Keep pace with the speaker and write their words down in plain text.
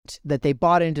that they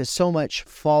bought into so much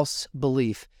false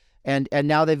belief, and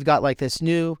now they've got like this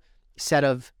new set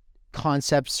of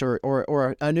concepts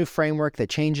or a new framework that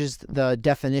changes the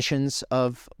definitions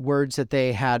of words that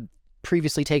they had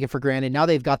previously taken for granted. Now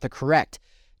they've got the correct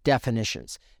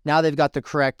definitions. Now they've got the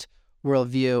correct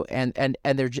worldview, and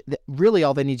they're really,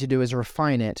 all they need to do is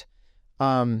refine it.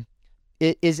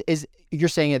 Is you're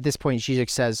saying at this point, ŽIŽEK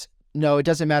says, no, it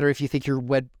doesn't matter if you think you're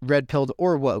red-pilled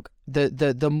or woke.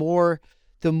 The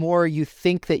more you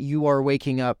think that you are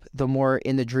waking up, the more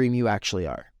in the dream you actually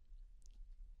are.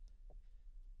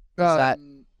 Is that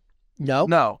no?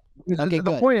 No. Okay,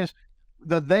 the point is,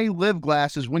 the they live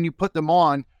glasses, when you put them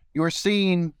on, you're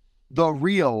seeing the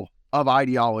real of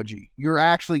ideology. You're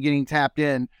actually getting tapped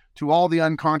in to all the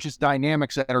unconscious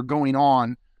dynamics that are going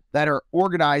on that are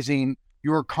organizing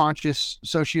your conscious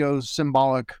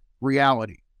socio-symbolic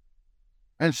reality.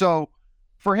 And so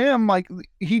for him, like,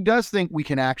 he does think we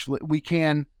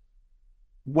can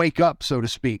wake up, so to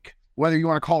speak, whether you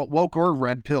want to call it woke or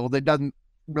red pill, that doesn't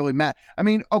really matter. I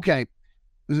mean, okay,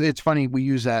 it's funny we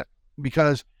use that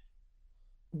because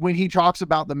when he talks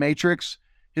about the Matrix,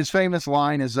 his famous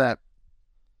line is that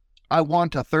I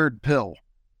want a third pill,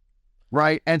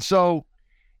 right? And so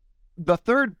the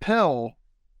third pill,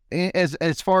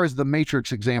 as far as the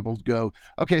Matrix examples go,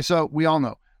 okay, so we all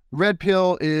know red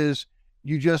pill is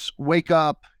you just wake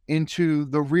up into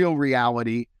the real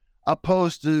reality,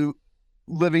 opposed to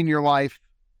living your life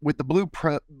with the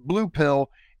blue pill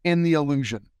in the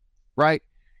illusion, right?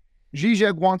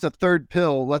 ŽIŽEK wants a third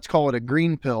pill, let's call it a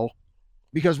green pill,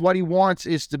 because what he wants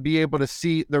is to be able to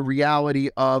see the reality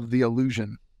of the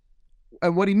illusion.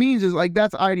 And what he means is, like,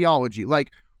 that's ideology.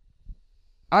 Like,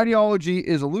 ideology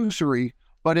is illusory,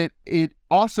 but it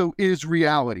also is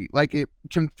reality. Like, it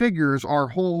configures our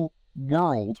whole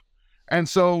world. And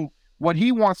so what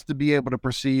he wants to be able to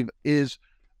perceive is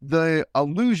the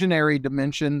illusionary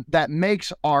dimension that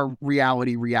makes our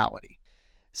reality reality.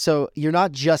 So you're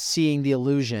not just seeing the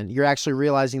illusion, you're actually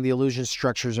realizing the illusion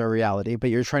structures our reality, but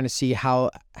you're trying to see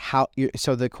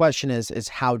so the question is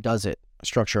how does it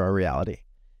structure our reality?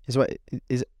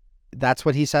 That's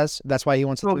what he says? That's why he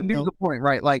wants to know? Here's the point,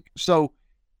 right? Like, so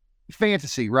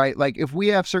fantasy, right? Like, if we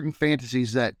have certain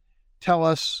fantasies that tell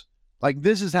us, like,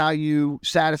 this is how you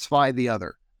satisfy the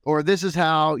other, or this is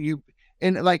how you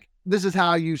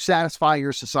satisfy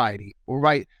your society, or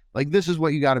right? Like, this is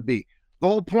what you got to be. The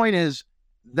whole point is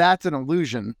that's an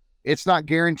illusion. It's not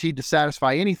guaranteed to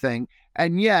satisfy anything.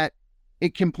 And yet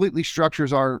it completely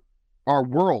structures our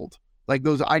world, like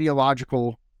those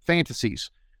ideological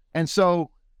fantasies. And so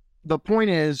the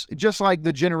point is, just like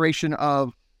the generation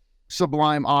of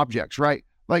sublime objects, right?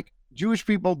 Like, Jewish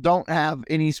people don't have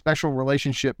any special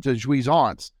relationship to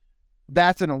jouissance.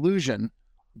 That's an illusion.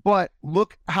 But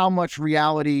look how much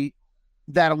reality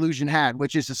that illusion had,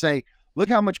 which is to say, look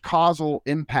how much causal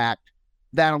impact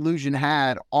that illusion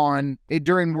had on it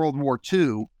during World War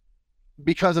II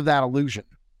because of that illusion.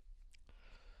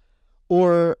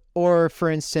 Or for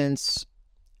instance,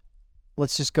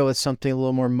 let's just go with something a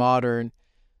little more modern.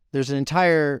 There's an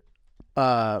entire,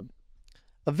 a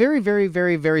very, very,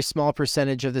 very, very small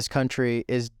percentage of this country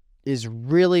is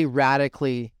really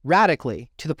radically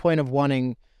to the point of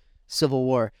wanting civil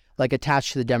war, like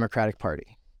attached to the Democratic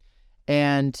Party.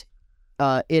 And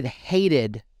it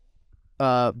hated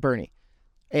Bernie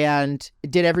and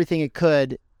did everything it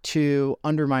could to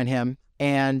undermine him.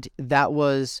 And that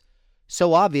was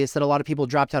so obvious that a lot of people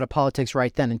dropped out of politics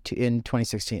right then in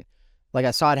 2016. Like,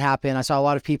 I saw it happen. I saw a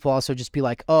lot of people also just be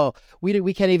like, oh,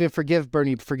 we can't even forgive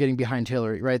Bernie for getting behind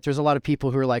Hillary, right? There's a lot of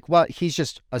people who are like, well, he's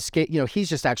just he's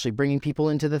just actually bringing people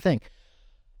into the thing.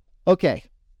 Okay,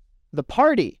 the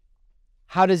party,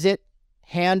 how does it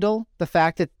handle the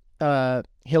fact that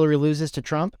Hillary loses to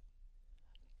Trump?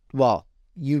 Well,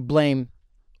 you blame,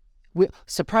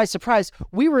 surprise, surprise,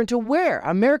 we weren't aware.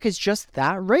 America's just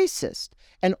that racist.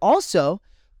 And also,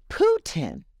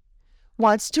 Putin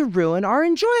wants to ruin our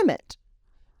enjoyment.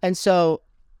 And so,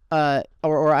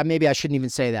 or maybe I shouldn't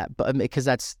even say that, but because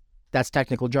that's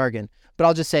technical jargon. But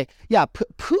I'll just say, yeah,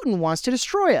 Putin wants to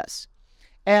destroy us.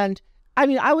 And I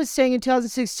mean, I was saying in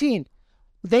 2016,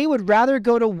 they would rather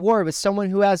go to war with someone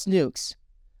who has nukes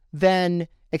than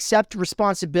accept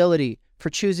responsibility for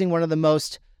choosing one of the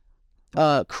most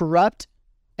corrupt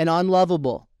and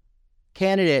unlovable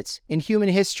candidates in human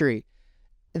history.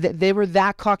 They were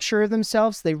that cocksure of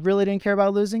themselves. They really didn't care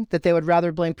about losing, that they would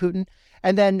rather blame Putin.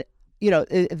 And then,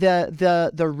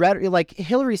 the red, like,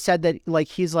 Hillary said that, like,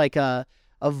 he's like a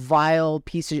vile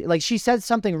piece of, like, she said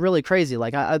something really crazy.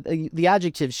 Like, the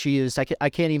adjectives she used, I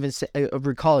can't even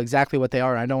recall exactly what they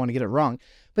are. And I don't want to get it wrong,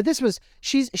 but this was,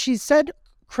 she said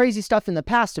crazy stuff in the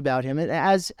past about him, and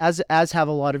as have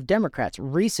a lot of Democrats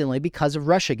recently because of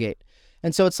Russiagate.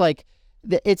 And so it's like,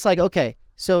 okay,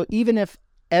 so even if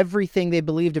everything they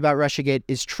believed about Russiagate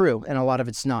is true, and a lot of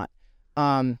it's not,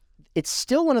 it's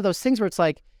still one of those things where it's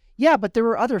like, yeah, but there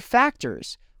were other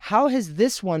factors. How has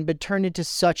this one been turned into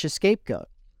such a scapegoat?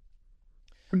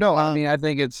 No, I mean, I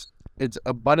think it's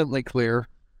abundantly clear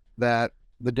that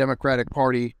the Democratic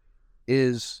Party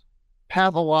is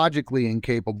pathologically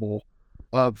incapable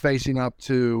of facing up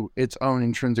to its own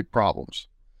intrinsic problems.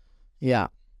 Yeah.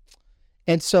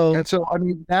 And so, I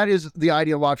mean, that is the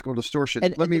ideological distortion.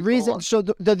 And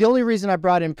the only reason I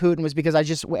brought in Putin was because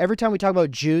every time we talk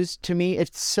about Jews, to me,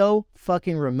 it's so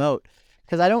fucking remote,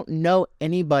 because I don't know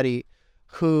anybody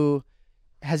who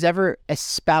has ever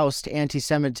espoused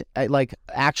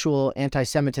actual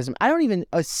anti-Semitism. I don't even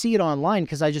see it online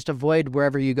because I just avoid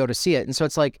wherever you go to see it. And so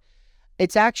it's like,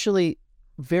 it's actually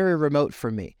very remote for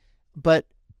me. But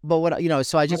what,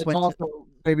 so I just went also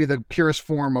maybe the purest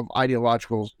form of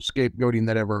ideological scapegoating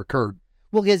that ever occurred.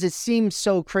 Well, because it seems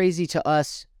so crazy to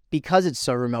us because it's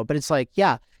so remote. But it's like,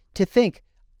 yeah, to think,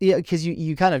 because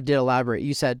you kind of did elaborate.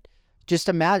 You said, just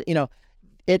imagine,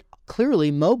 it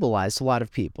clearly mobilized a lot of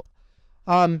people.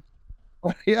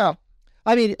 Yeah.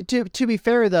 I mean, to be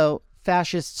fair, though,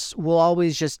 fascists will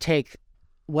always just take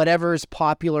whatever's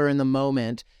popular in the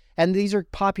moment, and these are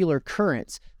popular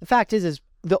currents. The fact is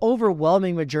the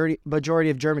overwhelming majority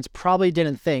of Germans probably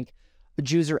didn't think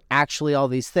Jews are actually all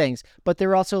these things, but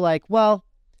they're also like, well,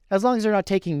 as long as they're not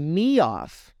taking me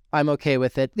off, I'm okay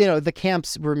with it. The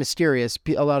camps were mysterious.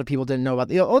 A lot of people didn't know about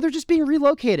they're just being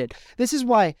relocated. This is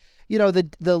why,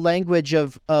 the language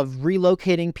of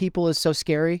relocating people is so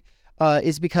scary,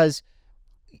 is because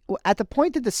at the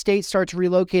point that the state starts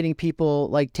relocating people,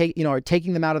 like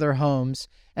taking them out of their homes,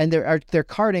 and they're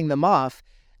carting them off,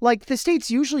 like the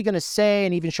state's usually going to say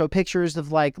and even show pictures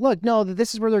of like, look, no,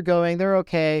 this is where they're going. They're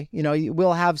okay.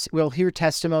 We'll hear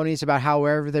testimonies about how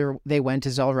wherever they went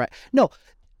is all right. No,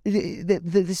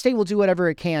 the state will do whatever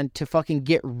it can to fucking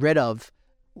get rid of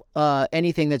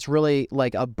anything that's really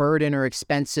like a burden or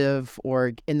expensive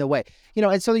or in the way,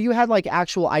 and so you had like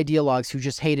actual ideologues who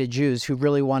just hated Jews, who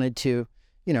really wanted to,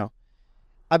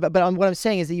 but what I'm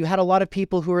saying is that you had a lot of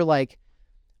people who were like,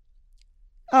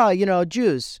 oh,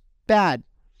 Jews, bad.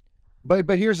 But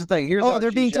here's the thing.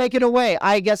 They're being taken away.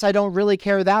 I guess I don't really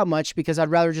care that much because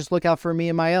I'd rather just look out for me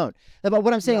and my own. But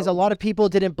what I'm saying is a lot of people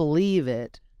didn't believe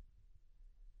it.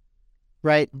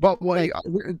 Right. But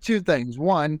two things.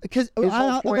 One, because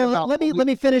let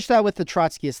me finish that with the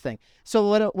Trotskyist thing.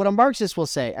 So what a Marxist will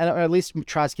say, or at least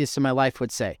Trotskyists in my life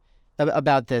would say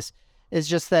about this, is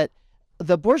just that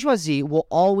the bourgeoisie will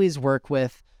always work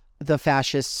with the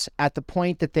fascists at the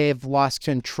point that they've lost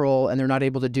control and they're not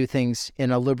able to do things in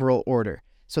a liberal order.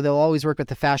 So they'll always work with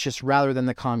the fascists rather than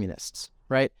the communists,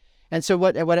 right? And so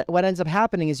what ends up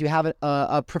happening is you have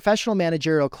a professional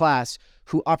managerial class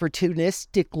who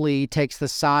opportunistically takes the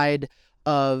side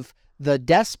of the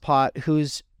despot,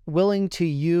 who's willing to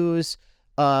use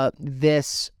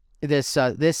this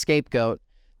scapegoat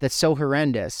that's so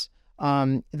horrendous.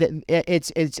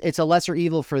 It's a lesser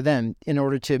evil for them in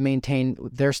order to maintain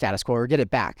their status quo or get it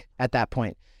back at that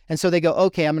point. And so they go,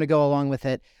 okay, I'm going to go along with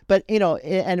it. But,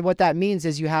 and what that means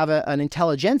is you have an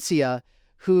intelligentsia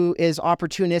who is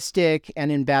opportunistic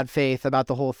and in bad faith about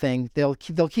the whole thing. They'll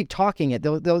keep talking it.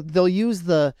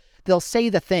 They'll say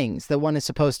the things that one is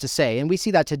supposed to say. And we see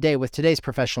that today with today's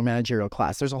professional managerial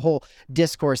class. There's a whole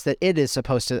discourse that it is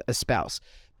supposed to espouse.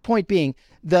 Point being,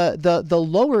 the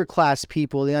lower class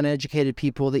people, the uneducated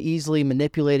people, the easily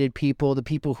manipulated people, the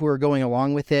people who are going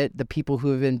along with it, the people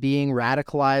who have been being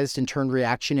radicalized and turned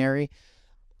reactionary,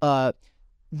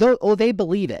 they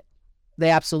believe it. They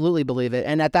absolutely believe it.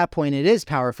 And at that point, it is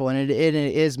powerful and it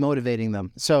is motivating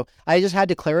them. So I just had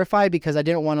to clarify because I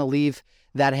didn't want to leave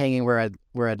that hanging where it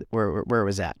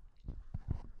was at.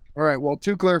 All right. Well,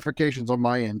 two clarifications on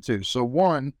my end too. So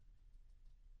one,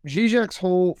 Zizek's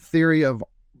whole theory of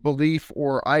belief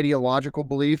or ideological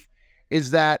belief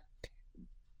is that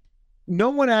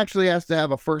no one actually has to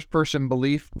have a first-person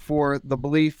belief for the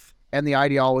belief and the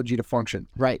ideology to function.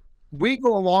 Right. We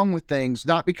go along with things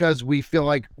not because we feel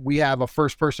like we have a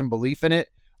first-person belief in it,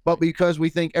 but because we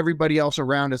think everybody else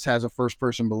around us has a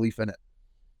first-person belief in it.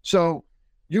 So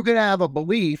you can have a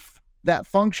belief that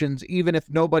functions even if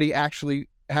nobody actually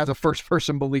has a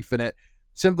first-person belief in it,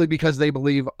 simply because they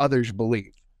believe others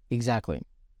believe. Exactly.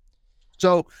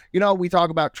 So, we talk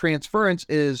about transference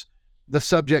is the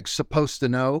subject's supposed to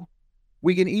know.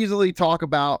 We can easily talk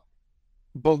about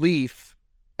belief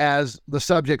as the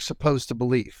subject's supposed to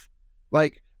believe.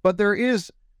 But there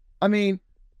is,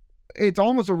 it's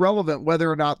almost irrelevant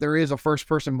whether or not there is a first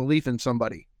person belief in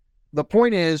somebody. The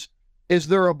point is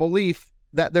there a belief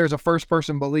that there's a first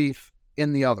person belief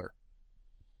in the other?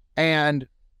 And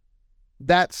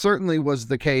that certainly was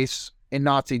the case in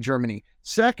Nazi Germany.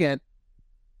 Second,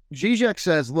 Zizek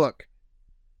says, look,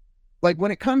 like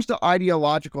when it comes to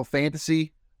ideological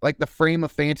fantasy, like the frame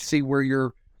of fantasy where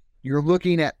you're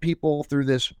looking at people through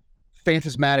this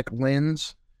phantasmatic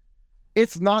lens,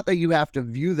 it's not that you have to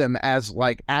view them as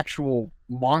like actual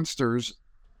monsters.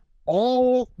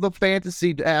 All the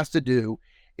fantasy has to do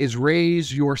is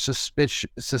raise your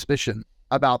suspicion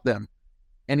about them.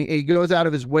 And he goes out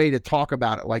of his way to talk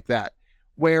about it like that,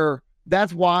 where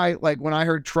that's why, like, when I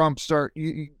heard Trump start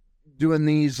doing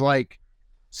these like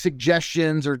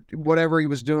suggestions or whatever he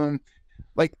was doing,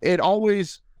 like, it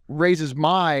always raises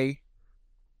my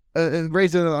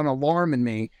raises an alarm in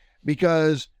me,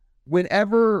 because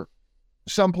whenever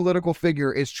some political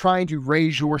figure is trying to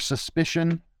raise your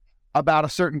suspicion about a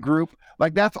certain group,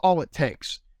 like, that's all it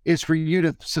takes is for you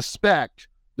to suspect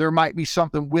there might be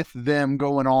something with them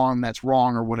going on that's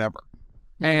wrong or whatever.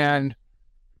 And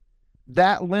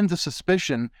that lens of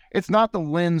suspicion, it's not the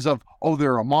lens of, oh,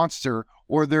 they're a monster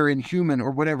or they're inhuman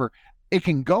or whatever. It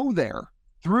can go there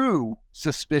through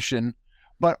suspicion,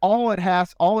 but all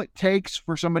it takes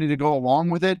for somebody to go along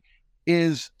with it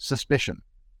is suspicion.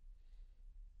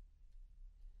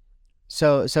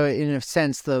 So in a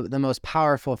sense, the most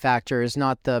powerful factor is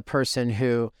not the person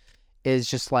who is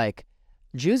just like,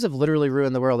 Jews have literally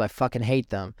ruined the world, I fucking hate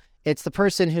them. It's the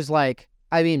person who's like,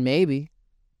 I mean, maybe.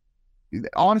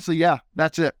 Honestly, yeah,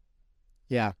 that's it.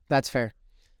 Yeah, that's fair.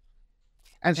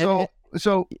 And okay,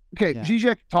 yeah.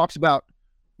 Zizek talks about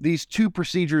these two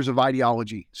procedures of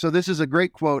ideology. So this is a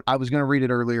great quote. I was going to read it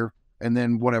earlier and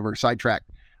then whatever, sidetrack.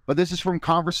 But this is from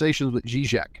Conversations with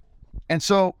Zizek. And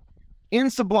so in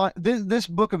Sublime, this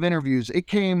book of interviews, it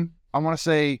came, I want to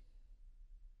say,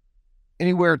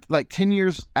 anywhere like 10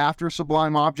 years after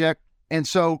Sublime Object. And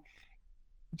so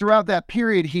throughout that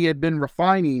period, he had been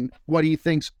refining what he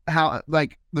thinks, how,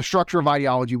 like, the structure of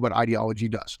ideology, what ideology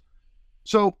does.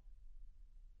 So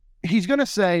he's going to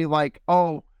say, like,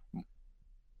 oh,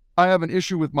 I have an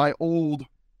issue with my old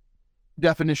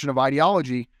definition of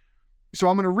ideology. So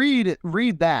I'm going to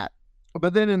read that.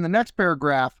 But then in the next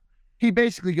paragraph, he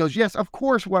basically goes, yes, of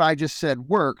course, what I just said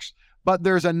works, but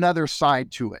there's another side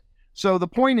to it. So the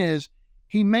point is,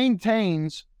 he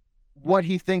maintains what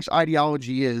he thinks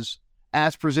ideology is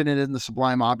as presented in the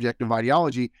Sublime Object of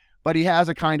Ideology, but he has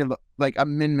a kind of like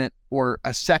amendment or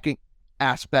a second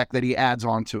aspect that he adds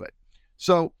onto it.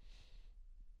 So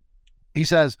he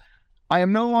says, I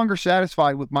am no longer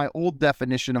satisfied with my old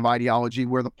definition of ideology,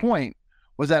 where the point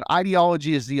was that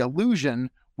ideology is the illusion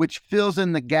which fills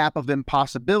in the gap of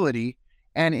impossibility,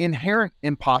 and inherent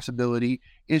impossibility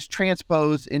is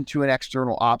transposed into an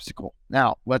external obstacle.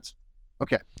 Now,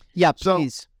 okay. Yeah,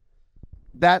 please.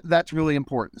 So that's really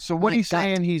important. So what he's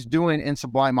saying he's doing in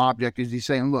Sublime Object is he's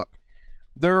saying, look,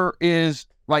 there is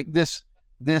like this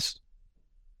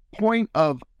point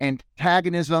of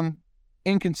antagonism,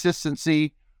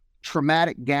 inconsistency,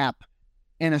 traumatic gap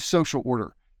in a social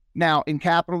order. Now, in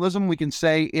capitalism, we can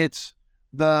say it's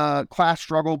the class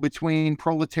struggle between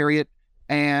proletariat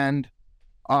and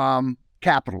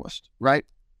capitalist, right?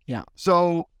 Yeah.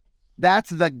 So that's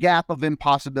the gap of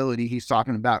impossibility he's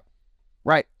talking about,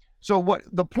 right? So what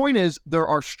the point is, there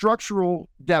are structural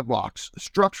deadlocks,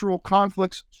 structural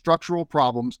conflicts, structural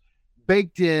problems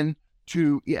baked in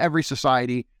to every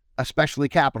society, especially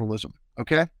capitalism,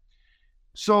 okay?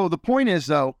 So the point is,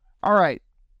 though, all right,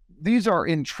 these are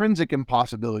intrinsic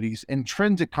impossibilities,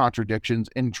 intrinsic contradictions,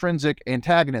 intrinsic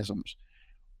antagonisms.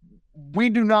 We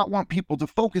do not want people to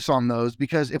focus on those,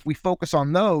 because if we focus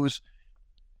on those,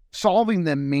 solving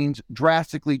them means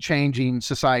drastically changing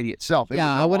society itself.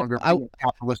 I wouldn't. A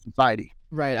capitalist society.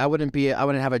 Right. I wouldn't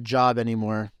have a job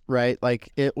anymore. Right.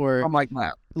 Like it, or I'm like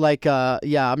that. Like,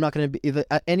 I'm not going to be,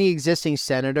 any existing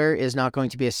senator is not going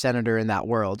to be a senator in that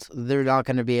world. They're not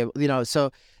going to be able,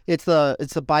 so it's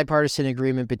the bipartisan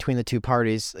agreement between the two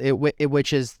parties,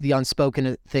 which is the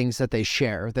unspoken things that they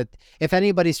share, that if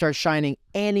anybody starts shining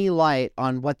any light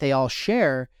on what they all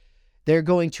share, they're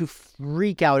going to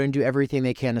freak out and do everything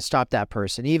they can to stop that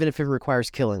person, even if it requires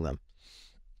killing them.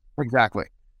 Exactly.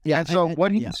 Yeah. And so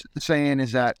what he's saying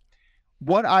is that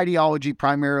what ideology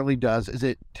primarily does is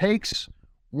it takes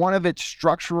one of its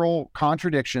structural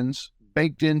contradictions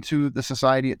baked into the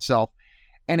society itself,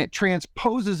 and it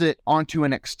transposes it onto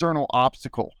an external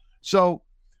obstacle. So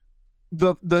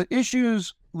the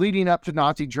issues leading up to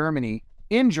Nazi Germany,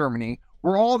 in Germany,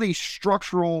 were all these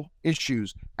structural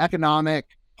issues, economic,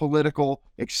 political,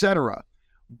 etc.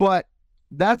 But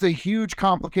That's a huge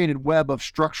complicated web of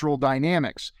structural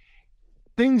dynamics.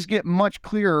 Things get much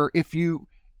clearer if you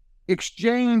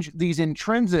exchange these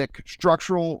intrinsic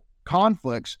structural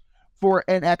conflicts for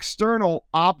an external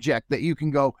object that you can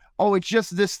go, oh, it's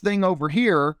just this thing over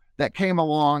here that came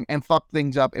along and fucked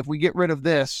things up. If we get rid of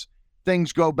this,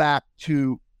 things go back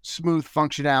to smooth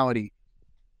functionality.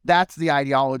 That's the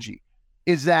ideology,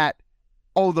 is that,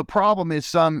 oh, the problem is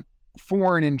some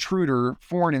foreign intruder,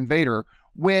 foreign invader,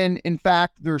 when in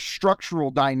fact there's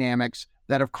structural dynamics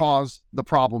that have caused the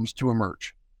problems to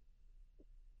emerge.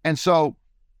 And so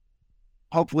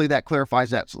hopefully that clarifies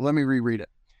that. So let me reread it.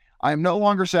 I am no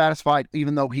longer satisfied,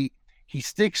 even though he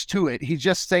sticks to it. He's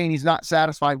just saying he's not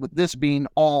satisfied with this being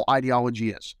all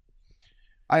ideology is.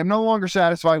 I am no longer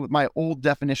satisfied with my old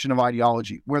definition of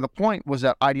ideology, where the point was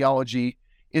that ideology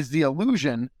is the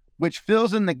illusion which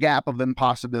fills in the gap of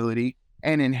impossibility,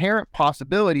 and inherent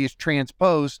possibility is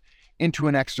transposed into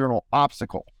an external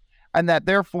obstacle, and that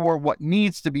therefore what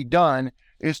needs to be done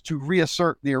is to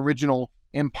reassert the original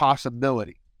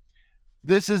impossibility.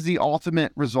 This is the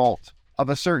ultimate result of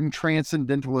a certain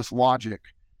transcendentalist logic.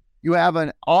 You have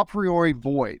an a priori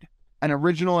void, an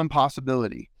original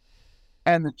impossibility,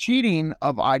 and the cheating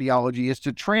of ideology is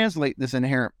to translate this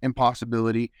inherent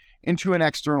impossibility into an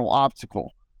external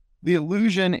obstacle. The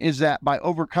illusion is that by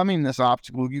overcoming this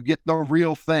obstacle, you get the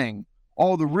real thing,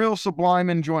 all the real sublime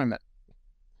enjoyment.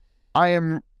 I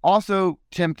am also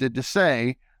tempted to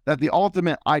say that the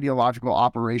ultimate ideological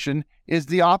operation is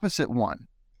the opposite one.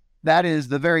 That is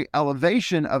the very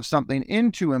elevation of something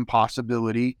into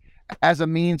impossibility as a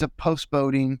means of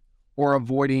postponing or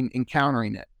avoiding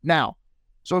encountering it. Now,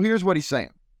 so here's what he's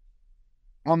saying.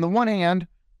 On the one hand,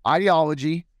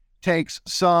 ideology takes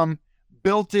some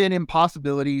built-in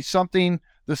impossibility, something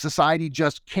the society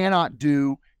just cannot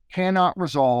do, cannot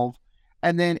resolve,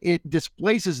 and then it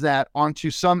displaces that onto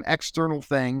some external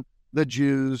thing, the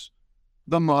Jews,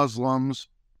 the Muslims,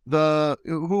 the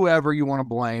whoever you want to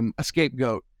blame, a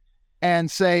scapegoat, and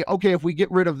say, okay, if we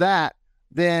get rid of that,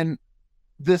 then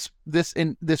this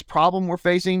problem we're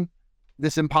facing,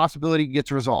 this impossibility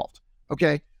gets resolved.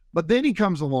 Okay. But then he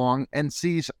comes along and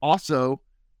sees also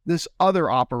this other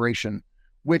operation,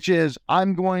 which is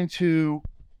I'm going to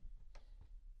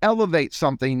elevate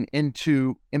something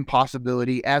into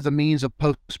impossibility as a means of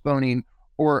postponing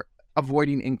or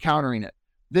avoiding encountering it.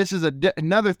 This is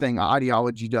another thing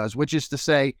ideology does, which is to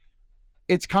say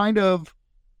it's kind of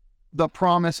the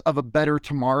promise of a better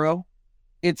tomorrow.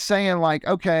 It's saying like,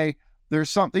 okay, there's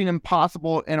something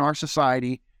impossible in our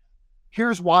society.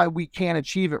 Here's why we can't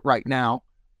achieve it right now,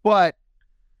 but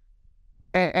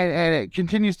and it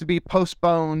continues to be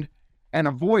postponed and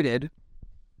avoided,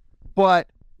 but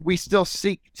we still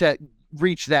seek to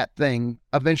reach that thing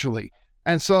eventually.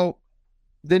 And so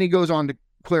then he goes on to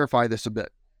clarify this a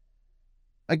bit.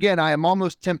 Again, I am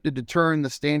almost tempted to turn the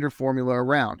standard formula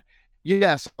around.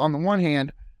 Yes, on the one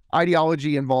hand,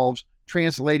 ideology involves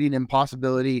translating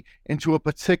impossibility into a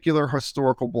particular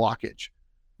historical blockage,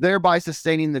 thereby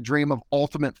sustaining the dream of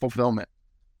ultimate fulfillment,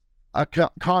 a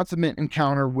consummate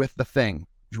encounter with the thing,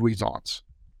 jouissance.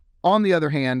 On the other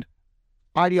hand,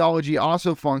 ideology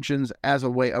also functions as a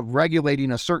way of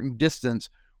regulating a certain distance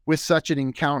with such an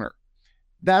encounter.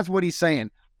 That's what he's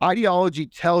saying. Ideology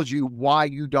tells you why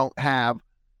you don't have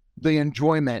the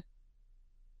enjoyment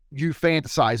you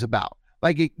fantasize about.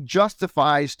 Like it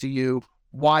justifies to you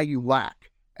why you lack.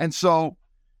 And so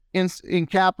in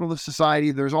capitalist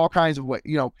society, there's all kinds of what,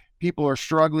 people are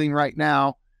struggling right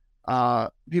now.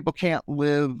 People can't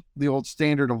live the old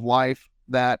standard of life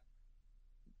that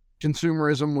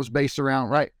consumerism was based around,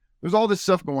 right? There's all this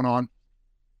stuff going on.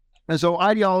 And so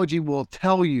ideology will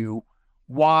tell you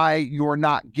why you're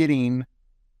not getting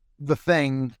the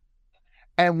thing.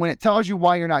 And when it tells you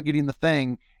why you're not getting the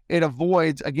thing, it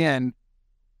avoids, again,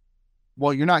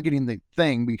 well, you're not getting the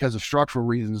thing because of structural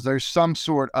reasons. There's some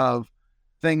sort of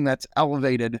thing that's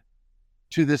elevated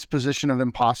to this position of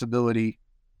impossibility.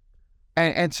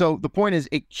 And so the point is,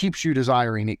 it keeps you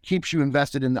desiring, it keeps you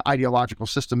invested in the ideological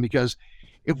system, because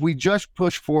if we just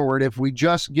push forward, if we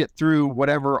just get through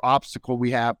whatever obstacle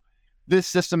we have, this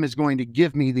system is going to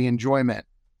give me the enjoyment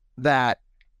that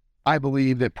I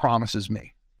believe it promises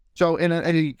me. So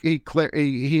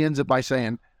he ends it by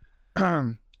saying,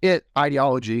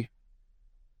 ideology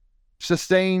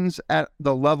sustains at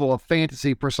the level of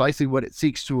fantasy precisely what it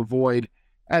seeks to avoid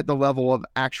at the level of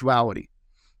actuality.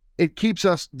 It keeps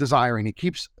us desiring.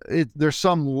 There's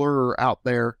some lure out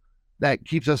there that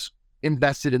keeps us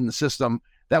invested in the system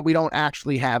that we don't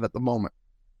actually have at the moment.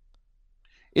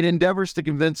 It endeavors to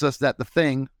convince us that the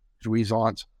thing,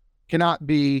 jouissance, cannot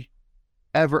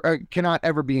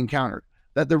ever be encountered,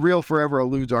 that the real forever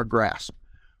eludes our grasp.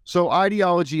 So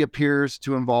ideology appears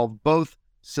to involve both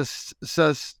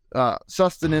sustenance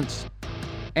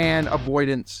and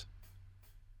avoidance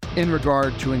in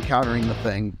regard to encountering the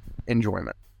thing,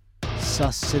 enjoyment.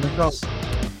 Sustenance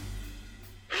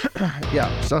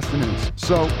Yeah, sustenance.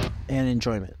 So, and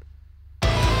enjoyment.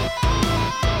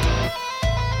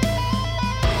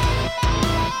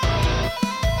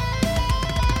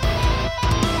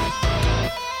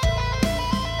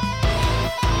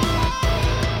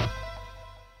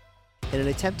 In an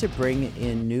attempt to bring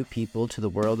in new people to the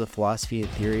world of philosophy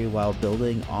and theory while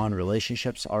building on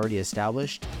relationships already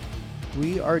established,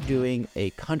 we are doing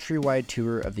a countrywide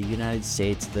tour of the United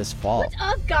States this fall. What's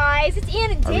up, guys? It's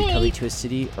Ann and Are we Dave. coming to a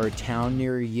city or town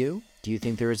near you? Do you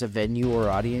think there is a venue or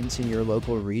audience in your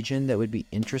local region that would be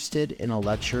interested in a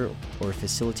lecture or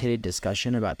facilitated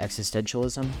discussion about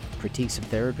existentialism, critiques of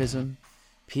therapism,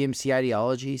 PMC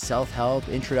ideology, self-help,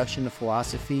 introduction to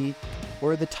philosophy,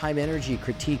 or the time-energy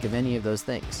critique of any of those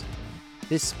things?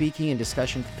 This speaking and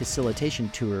discussion facilitation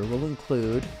tour will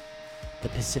include the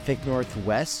Pacific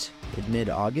Northwest in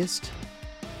mid-August,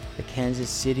 the Kansas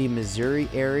City, Missouri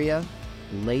area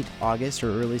late August or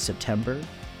early September,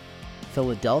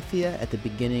 Philadelphia at the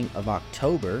beginning of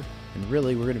October, and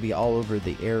really we're going to be all over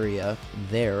the area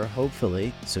there,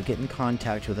 hopefully, so get in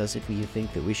contact with us if you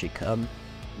think that we should come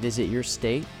visit your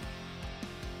state.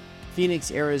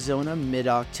 Phoenix, Arizona,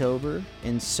 mid-October,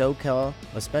 and SoCal,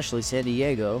 especially San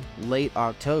Diego, late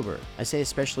October. I say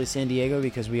especially San Diego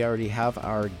because we already have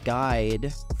our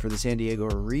guide for the San Diego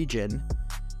region.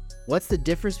 What's the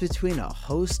difference between a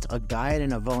host, a guide,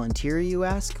 and a volunteer, you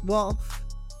ask? Well,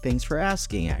 thanks for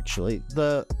asking, actually.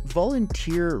 The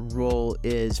volunteer role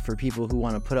is for people who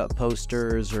want to put up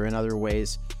posters or in other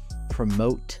ways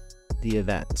promote the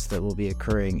events that will be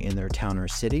occurring in their town or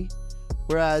city,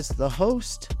 whereas the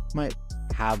host might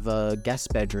have a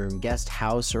guest bedroom, guest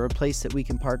house, or a place that we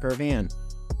can park our van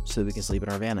so that we can sleep in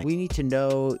our van. We need to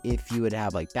know if you would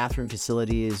have like bathroom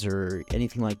facilities or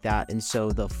anything like that, and so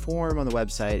the form on the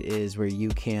website is where you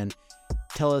can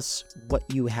tell us what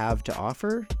you have to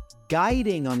offer.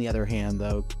 Guiding, on the other hand,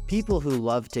 though, people who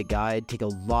love to guide take a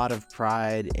lot of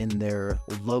pride in their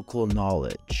local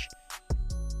knowledge.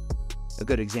 A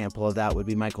good example of that would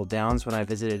be Michael Downs when I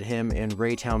visited him in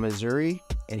Raytown, Missouri,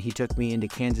 and he took me into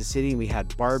Kansas City and we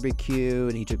had barbecue,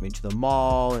 and he took me to the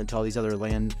mall and to all these other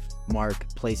landmark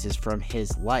places from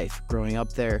his life growing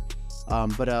up there.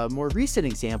 But a more recent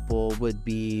example would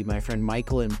be my friend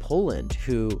Michael in Poland,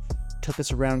 who took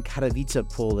us around Katowice,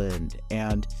 Poland,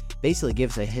 and basically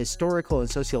gives a historical and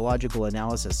sociological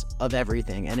analysis of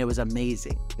everything, and it was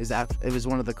amazing. It was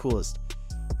one of the coolest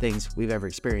things we've ever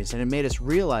experienced, and it made us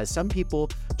realize some people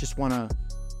just want to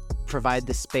provide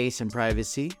the space and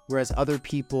privacy, whereas other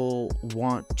people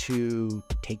want to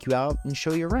take you out and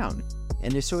show you around.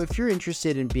 And so if you're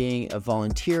interested in being a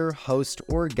volunteer, host,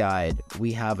 or guide,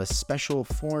 we have a special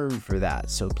form for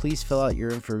that, so please fill out your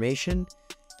information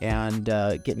and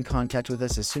get in contact with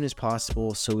us as soon as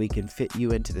possible so we can fit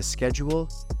you into the schedule,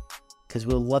 because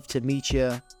we'll love to meet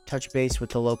you, touch base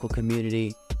with the local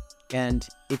community. And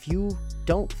if you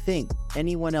don't think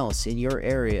anyone else in your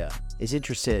area is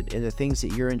interested in the things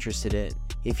that you're interested in,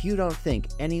 if you don't think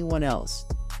anyone else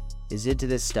is into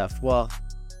this stuff, well,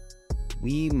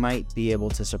 we might be able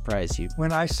to surprise you.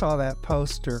 When I saw that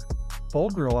poster,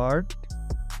 Bold Grill Art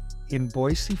in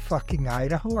Boise, fucking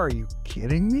Idaho, are you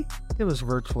kidding me? It was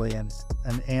virtually an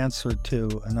answer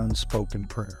to an unspoken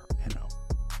prayer, It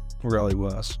really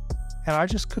was. And I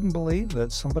just couldn't believe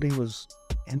that somebody was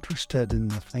interested in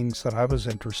the things that I was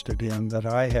interested in, that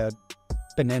I had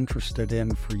been interested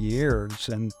in for years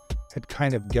and had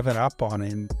kind of given up on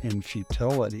in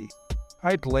futility.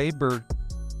 I'd labored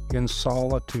in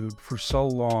solitude for so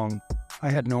long. I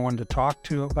had no one to talk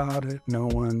to about it, no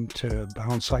one to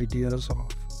bounce ideas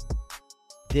off.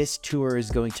 This tour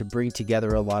is going to bring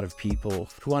together a lot of people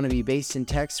who want to be based in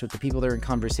text with the people they're in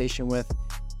conversation with,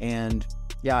 and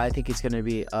yeah, I think it's going to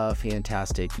be a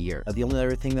fantastic year. The only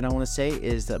other thing that I want to say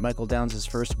is that Michael Downs'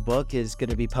 first book is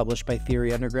going to be published by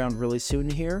Theory Underground really soon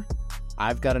here.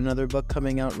 I've got another book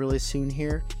coming out really soon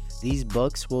here. These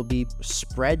books will be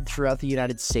spread throughout the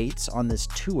United States on this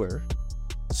tour,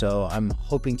 so I'm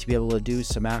hoping to be able to do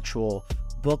some actual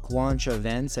book launch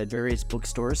events at various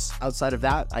bookstores. Outside of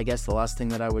that, I guess the last thing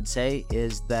that I would say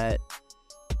is that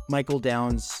Michael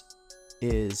Downs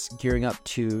is gearing up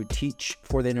to teach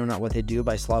For They Know Not What They Do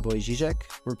by Slavoj Žižek.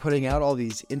 We're putting out all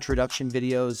these introduction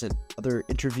videos and other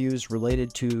interviews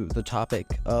related to the topic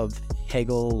of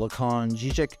Hegel, Lacan,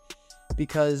 Žižek,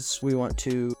 because we want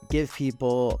to give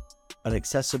people an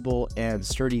accessible and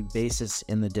sturdy basis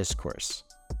in the discourse.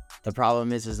 The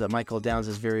problem is that Michael Downs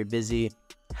is very busy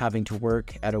having to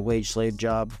work at a wage slave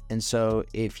job. And so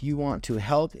if you want to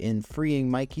help in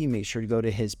freeing Mikey, make sure to go to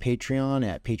his Patreon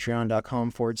at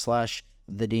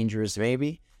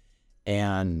patreon.com/thedangerousbaby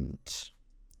and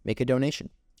make a donation.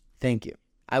 Thank you.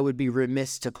 I would be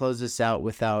remiss to close this out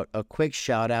without a quick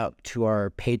shout out to our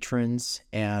patrons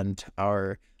and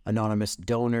our anonymous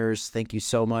donors. Thank you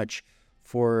so much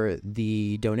for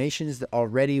the donations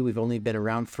already. We've only been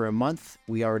around for a month.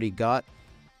 We already got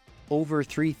over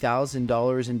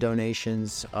 $3,000 in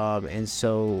donations. And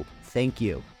so thank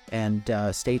you. And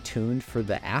stay tuned for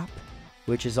the app,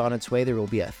 which is on its way. There will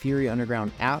be a Theory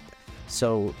Underground app.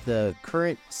 So the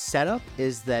current setup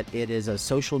is that it is a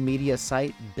social media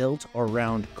site built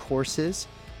around courses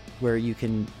where you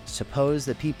can suppose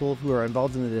that people who are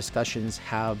involved in the discussions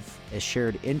have a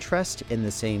shared interest in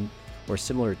the same or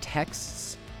similar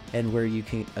texts, and where you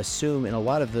can assume in a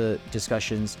lot of the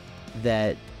discussions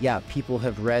that, yeah, people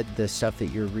have read the stuff that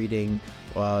you're reading,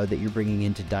 that you're bringing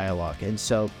into dialogue. And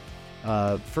so,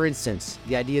 for instance,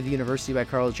 The Idea of the University by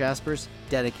Carl Jaspers,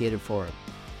 dedicated for him.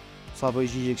 Slavoj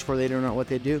Žižek's For They Don't Know What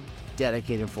They Do,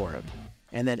 dedicated for him.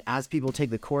 And then as people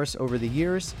take the course over the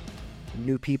years,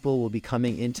 new people will be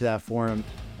coming into that forum.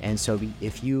 And so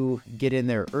if you get in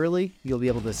there early, you'll be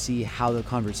able to see how the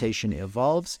conversation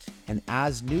evolves. And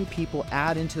as new people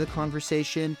add into the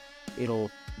conversation, it'll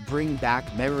bring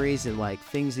back memories and like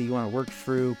things that you want to work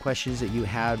through, questions that you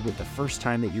had with the first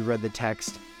time that you read the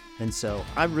text. And so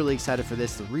I'm really excited for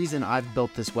this. The reason I've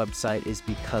built this website is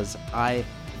because I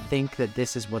think that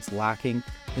this is what's lacking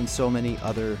in so many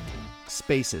other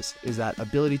spaces, is that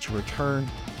ability to return,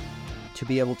 to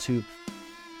be able to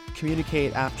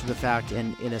communicate after the fact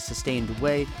and in a sustained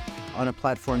way on a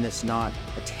platform that's not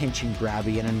attention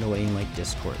grabby and annoying like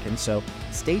Discord. And so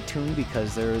stay tuned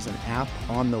because there is an app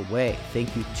on the way.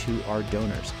 Thank you to our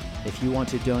donors. If you want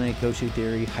to donate, go to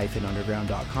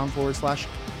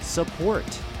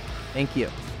theory-underground.com/support. Thank you.